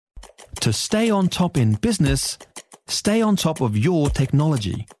To stay on top in business, stay on top of your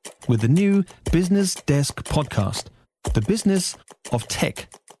technology with the new Business Desk podcast, The Business of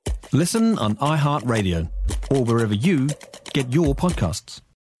Tech. Listen on iHeartRadio or wherever you get your podcasts.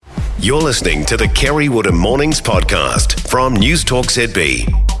 You're listening to the Kerry Woodham Mornings podcast from News Talk ZB.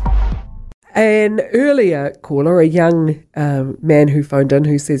 An earlier caller, a young man who phoned in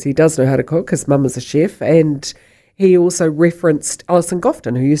who says he does know how to cook, his mum is a chef, and he also referenced Allyson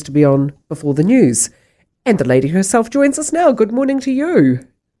Gofton, who used to be on Before the News. And the lady herself joins us now. Good morning to you.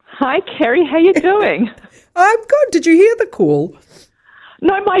 Hi, Kerry. How you doing? I'm good. Did you hear the call?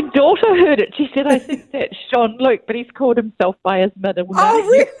 No, my daughter heard it. She said, I think that's Sean Luke, but he's called himself by his middle name. Oh,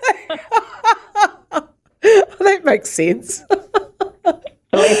 really? That makes sense.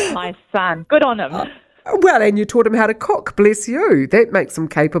 Bless my son. Good on him. Well, and you taught him how to cook. Bless you. That makes him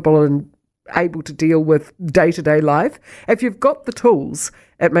capable and able to deal with day-to-day life. If you've got the tools,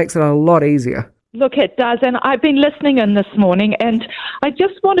 it makes it a lot easier. Look, it does. And I've been listening in this morning, and I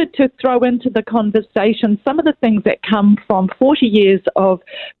just wanted to throw into the conversation some of the things that come from 40 years of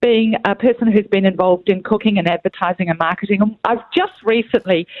being a person who's been involved in cooking and advertising and marketing. And I've just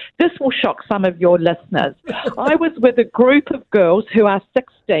recently, this will shock some of your listeners, I was with a group of girls who are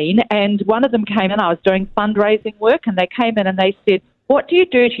 16, and one of them came in. I was doing fundraising work, and they came in and they said, "What do you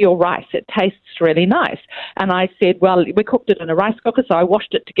do to your rice? It tastes really nice." And I said, "Well, we cooked it in a rice cooker, so I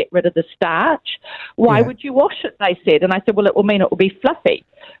washed it to get rid of the starch." "Why would you wash it?" they said. And I said, "Well, it will mean it will be fluffy."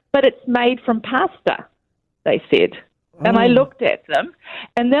 "But it's made from pasta," they said. And I looked at them,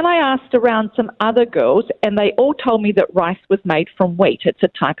 and then I asked around some other girls, and they all told me that rice was made from wheat. It's a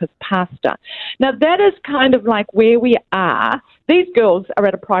type of pasta. Now, that is kind of like where we are. These girls are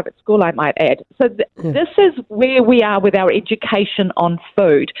at a private school, I might add. So this is where we are with our education on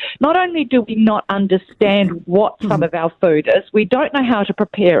food. Not only do we not understand what some of our food is, we don't know how to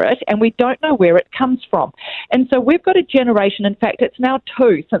prepare it, and we don't know where it comes from. And so we've got a generation, in fact, it's now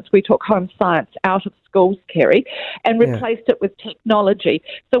 2 since we took home science out of schools, Kerry, and replaced it with technology.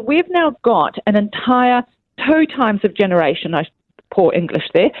 So we've now got an entire 2 times of generation, poor English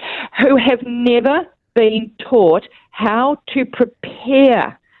there, who have never been taught how to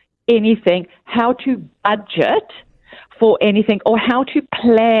prepare anything, how to budget for anything, or how to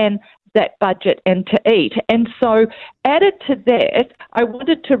plan that budget and to eat. And so added to that, I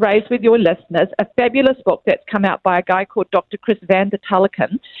wanted to raise with your listeners a fabulous book that's come out by a guy called Dr. Chris van der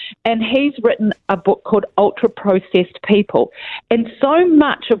Tulliken, and he's written a book called Ultra Processed People. And so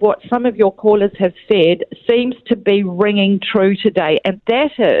much of what some of your callers have said seems to be ringing true today, and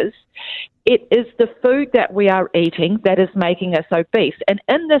that is, it is the food that we are eating that is making us obese. And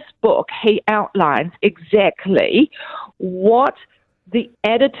in this book, he outlines exactly what the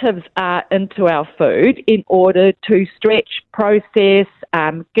additives are into our food in order to stretch, process,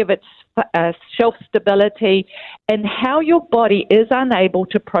 give it shelf stability, and how your body is unable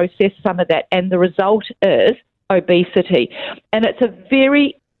to process some of that. And the result is obesity. And it's a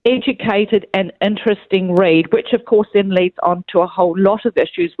very educated and interesting read, which of course then leads on to a whole lot of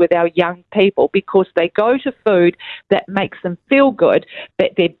issues with our young people, because they go to food that makes them feel good, but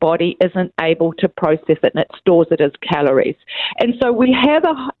their body isn't able to process it, and it stores it as calories. And so we have,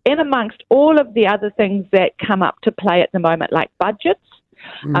 in amongst all of the other things that come up to play at the moment, like budgets,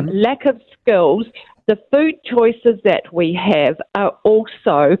 lack of skills, the food choices that we have are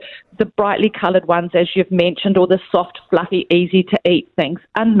also the brightly coloured ones, as you've mentioned, or the soft, fluffy, easy-to-eat things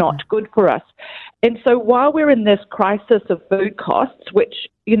are not good for us. And so while we're in this crisis of food costs, which,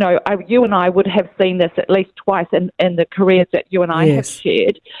 you know, you and I would have seen this at least twice in the careers that you and I have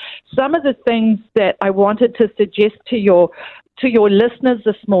shared, some of the things that I wanted to suggest to your listeners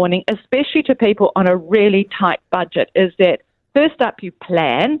this morning, especially to people on a really tight budget, is that first up, you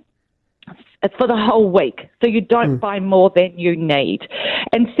plan for the whole week, so you don't buy more than you need.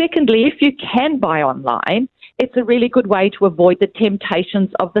 And secondly, if you can buy online, it's a really good way to avoid the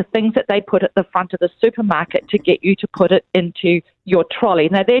temptations of the things that they put at the front of the supermarket to get you to put it into your trolley.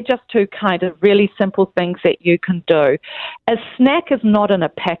 Now, they're just 2 kind of really simple things that you can do. A snack is not in a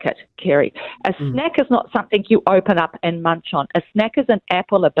packet, Kerry. A snack is not something you open up and munch on. A snack is an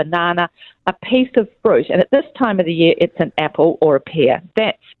apple, a banana, a piece of fruit. And at this time of the year, it's an apple or a pear.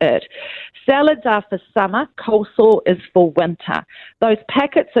 That's it. Salads are for summer. Coleslaw is for winter. Those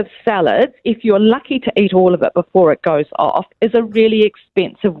packets of salads, if you're lucky to eat all of it before it goes off, is a really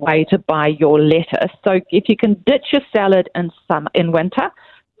expensive way to buy your lettuce. So if you can ditch your salad in winter,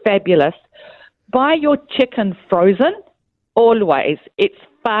 fabulous. Buy your chicken frozen, always. It's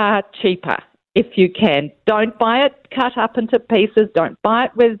far cheaper if you can. Don't buy it cut up into pieces. Don't buy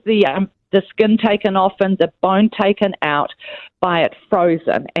it with the the skin taken off and the bone taken out. Buy it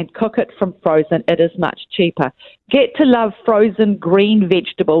frozen and cook it from frozen. It is much cheaper. Get to love frozen green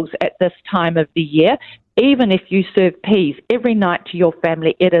vegetables at this time of the year. Even if you serve peas every night to your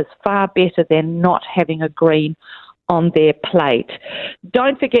family, it is far better than not having a green on their plate.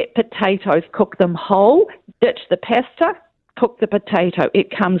 Don't forget potatoes. Cook them whole. Ditch the pasta. Cook the potato.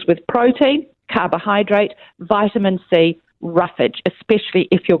 It comes with protein, carbohydrate, vitamin C, roughage, especially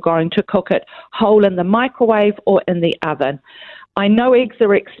if you're going to cook it whole in the microwave or in the oven. I know eggs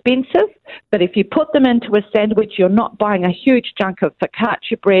are expensive, but if you put them into a sandwich, you're not buying a huge chunk of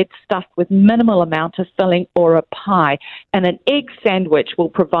focaccia bread stuffed with minimal amount of filling or a pie. And an egg sandwich will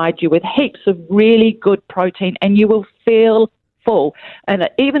provide you with heaps of really good protein, and you will feel full. And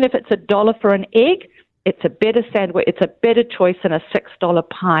even if it's $1 for an egg, it's a better sandwich. It's a better choice than a $6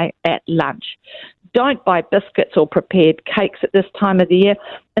 pie at lunch. Don't buy biscuits or prepared cakes at this time of the year.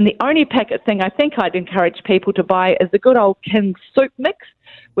 And the only packet thing I think I'd encourage people to buy is the good old King soup mix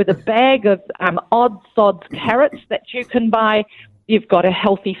with a bag of odd sods carrots that you can buy. You've got a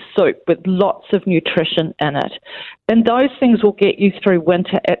healthy soup with lots of nutrition in it. And those things will get you through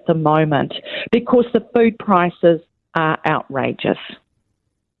winter at the moment because the food prices are outrageous.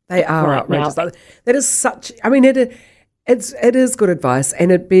 They are Right outrageous. now. That is such, I mean, it is good advice, and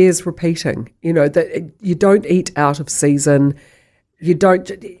it bears repeating, that you don't eat out of season. You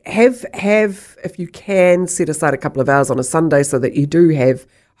don't have, if you can, set aside a couple of hours on a Sunday so that you do have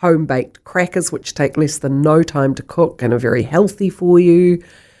home-baked crackers, which take less than no time to cook and are very healthy for you.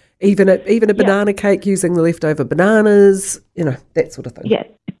 Even a banana cake using the leftover bananas, that sort of thing. Yeah.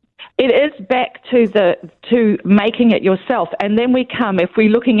 It is back to making it yourself. And then we come, if we're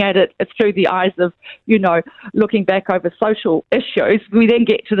looking at it through the eyes of, looking back over social issues, we then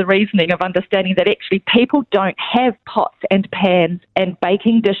get to the reasoning of understanding that actually people don't have pots and pans and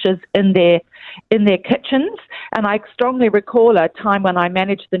baking dishes in their kitchens. And I strongly recall a time when I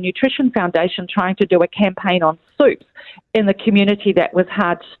managed the Nutrition Foundation trying to do a campaign on soups in the community that was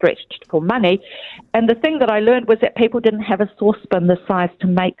hard stretched for money. And the thing that I learned was that people didn't have a saucepan the size to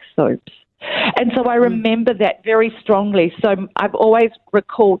make soups. And so I remember that very strongly. So I've always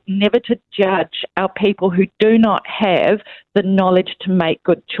recalled never to judge our people who do not have the knowledge to make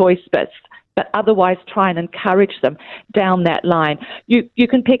good choices, but otherwise try and encourage them down that line. You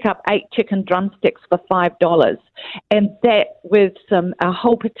can pick up 8 chicken drumsticks for $5, and that with a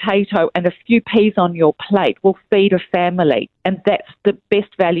whole potato and a few peas on your plate will feed a family, and that's the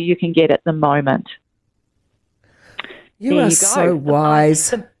best value you can get at the moment. You are so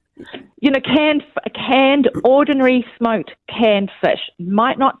wise. Canned, ordinary smoked canned fish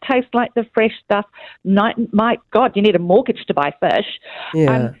might not taste like the fresh stuff. God, you need a mortgage to buy fish.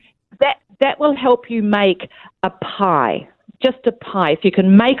 Yeah. That will help you make a pie, just a pie. If you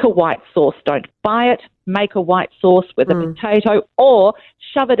can make a white sauce, don't buy it. Make a white sauce with a potato, or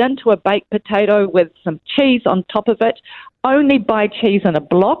shove it into a baked potato with some cheese on top of it. Only buy cheese in a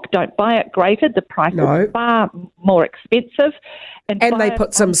block. Don't buy it grated. The price is far more expensive. And they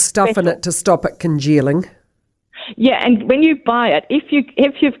put some stuff in it to stop it congealing. Yeah, and when you buy it,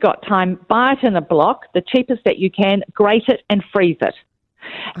 if you've got time, buy it in a block, the cheapest that you can, grate it and freeze it.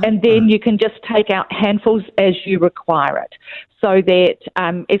 And then you can just take out handfuls as you require it, so that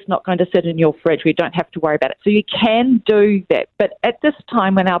it's not going to sit in your fridge. We don't have to worry about it. So you can do that. But at this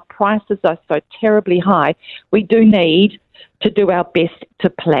time, when our prices are so terribly high, we do need to do our best to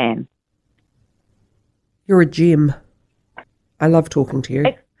plan. You're a gem. I love talking to you.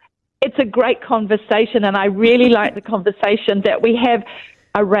 It's a great conversation, and I really like the conversation that we have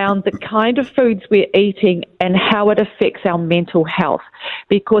around the kind of foods we're eating and how it affects our mental health,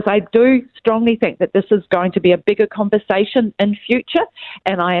 because I do strongly think that this is going to be a bigger conversation in future,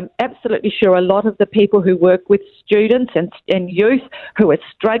 and I am absolutely sure a lot of the people who work with students and youth who are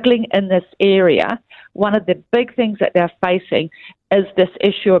struggling in this area, one of the big things that they're facing is this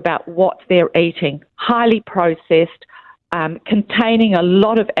issue about what they're eating, highly processed, containing a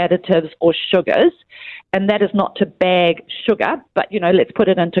lot of additives or sugars. And that is not to bag sugar, but, let's put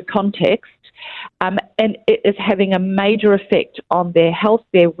it into context. And it is having a major effect on their health,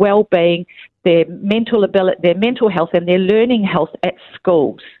 their well-being, their mental ability, their mental health, and their learning health at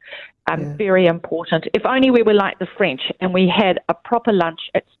schools. Very important. If only we were like the French and we had a proper lunch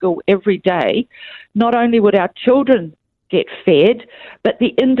at school every day, not only would our children get fed, but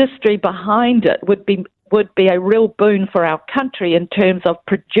the industry behind it would be a real boon for our country in terms of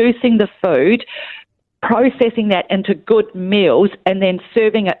producing the food, processing that into good meals, and then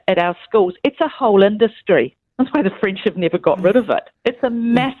serving it at our schools. It's a whole industry. That's why the French have never got rid of it. It's a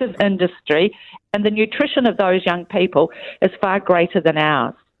massive industry, and the nutrition of those young people is far greater than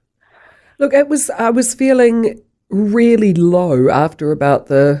ours. Look, I was feeling really low after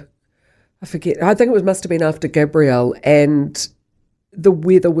about I think it must have been after Gabrielle, and the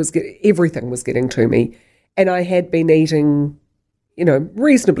weather everything was getting to me. And I had been eating,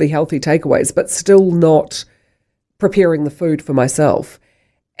 reasonably healthy takeaways, but still not preparing the food for myself.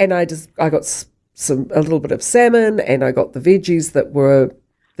 And I got a little bit of salmon, and I got the veggies that were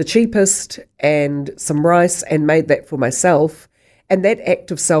the cheapest and some rice, and made that for myself. And that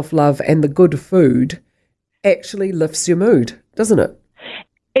act of self-love and the good food actually lifts your mood, doesn't it?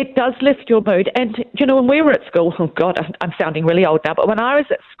 It does lift your mood. And, when we were at school, oh God, I'm sounding really old now, but when I was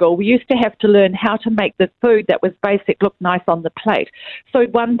at school, we used to have to learn how to make the food that was basic look nice on the plate. So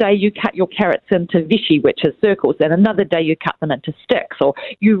one day you cut your carrots into vichy, which is circles, and another day you cut them into sticks, or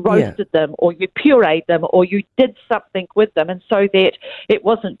you roasted them, or you pureed them, or you did something with them. And so that it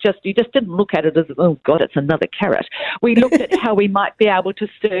wasn't you just didn't look at it as, oh God, it's another carrot. We looked at how we might be able to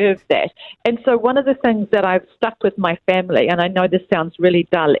serve that. And so one of the things that I've stuck with my family, and I know this sounds really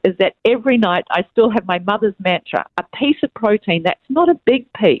dull, is that every night I still have my mother's mantra, a piece of protein that's not a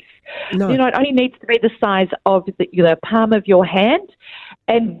big piece. No. It only needs to be the size of the palm of your hand.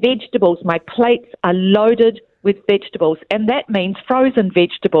 And vegetables, my plates are loaded with vegetables, and that means frozen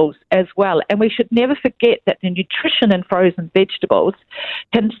vegetables as well. And we should never forget that the nutrition in frozen vegetables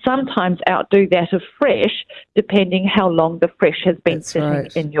can sometimes outdo that of fresh, depending how long the fresh has been sitting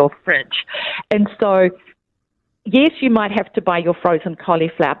in your fridge. And so yes, you might have to buy your frozen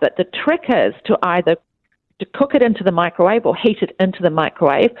cauliflower, but the trick is to either to cook it into the microwave or heat it into the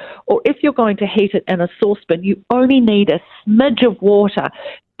microwave, or if you're going to heat it in a saucepan, you only need a smidge of water.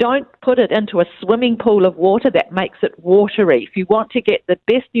 Don't put it into a swimming pool of water. That makes it watery. If you want to get the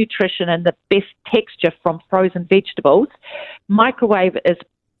best nutrition and the best texture from frozen vegetables, microwave is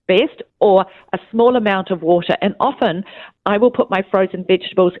best, or a small amount of water. And often I will put my frozen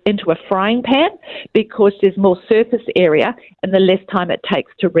vegetables into a frying pan because there's more surface area and the less time it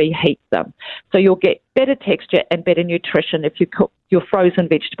takes to reheat them. So you'll get better texture and better nutrition if you cook your frozen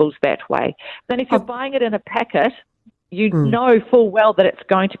vegetables that way. Then if you're buying it in a packet, you know full well that it's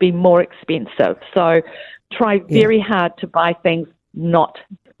going to be more expensive. So try very hard to buy things not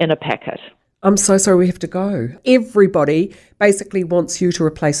in a packet. I'm so sorry we have to go. Everybody basically wants you to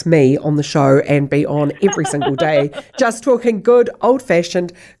replace me on the show and be on every single day, just talking good,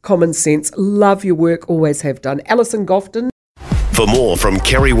 old-fashioned common sense. Love your work, always have done. Allyson Gofton. For more from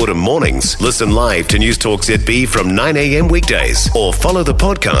Kerry Woodham Mornings, listen live to News Talk ZB from 9 a.m. weekdays or follow the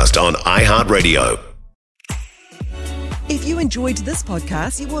podcast on iHeartRadio. If you enjoyed this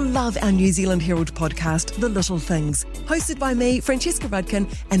podcast, you will love our New Zealand Herald podcast, The Little Things, hosted by me, Francesca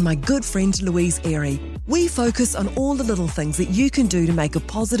Rudkin, and my good friend Louise Airy. We focus on all the little things that you can do to make a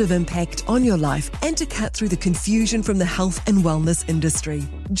positive impact on your life and to cut through the confusion from the health and wellness industry.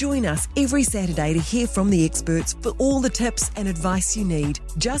 Join us every Saturday to hear from the experts for all the tips and advice you need.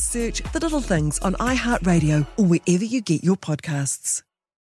 Just search The Little Things on iHeartRadio or wherever you get your podcasts.